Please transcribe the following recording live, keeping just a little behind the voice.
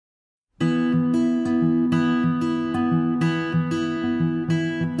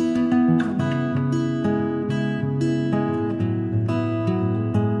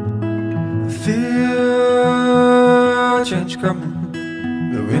foliage coming,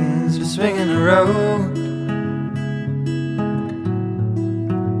 the winds be swinging around.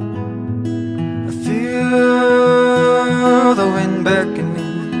 I feel the wind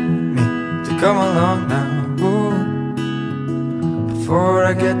beckoning me to come along now, ooh, before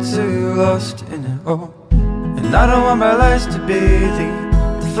I get too lost in it all. And I don't want my life to be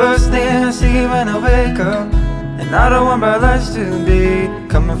the first thing I see when I wake up. And I don't want my life to be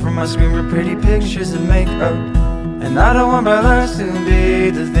coming from my screen with pretty pictures and makeup. And I don't want my life to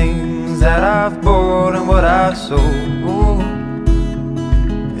be the things that I've bought and what I've sold. Ooh,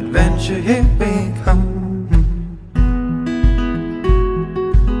 adventure, here we come.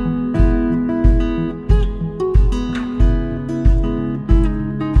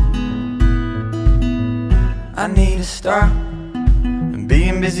 I need to stop and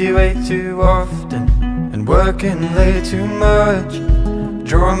being busy way too often, and working way too much,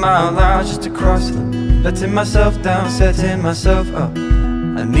 drawing my lines just across them, letting myself down, setting myself up.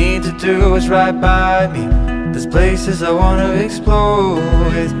 I need to do what's right by me. There's places I want to explore,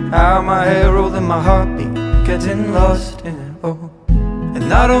 without my hair rolling, my heartbeat getting lost in it all.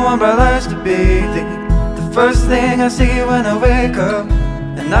 And I don't want my life to be the first thing I see when I wake up.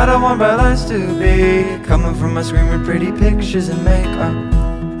 And I don't want my life to be coming from my screen with pretty pictures and makeup.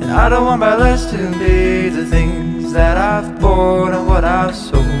 And I don't want my life to be the things that I've bought and what I've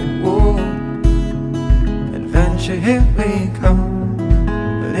sold. Adventure, here we come.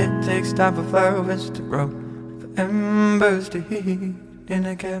 But it takes time for flowers to grow, for embers to heat in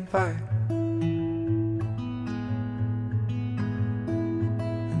a campfire.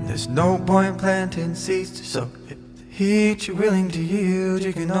 And there's no point planting seeds to sow. If the heat you're willing to yield,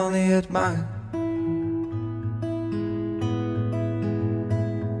 you can only admire.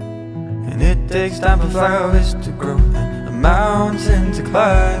 And it takes time for flowers to grow and a mountain to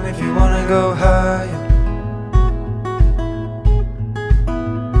climb if you wanna go higher.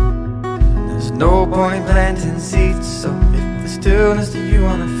 There's no point planting seeds, so if the stillness that you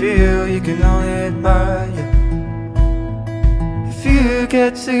wanna feel, you can only admire. If you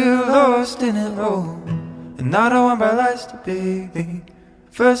get too lost in it all, and I don't want my life to be the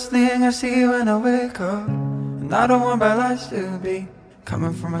first thing I see when I wake up. And I don't want my life to be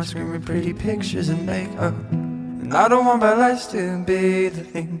coming from my screen with pretty pictures and makeup. And I don't want my life to be the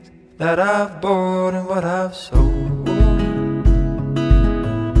things that I've bought and what I've sold.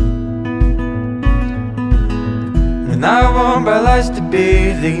 And I want my life to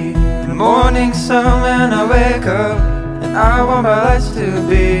be the morning sun when I wake up. And I want my life to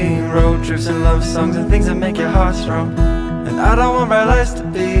be road trips and love songs and things that make your heart strong. And I don't want my life to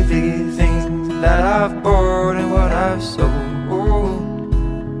be the things that I've bought and what I've sold.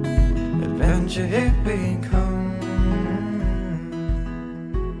 Adventure, here we come.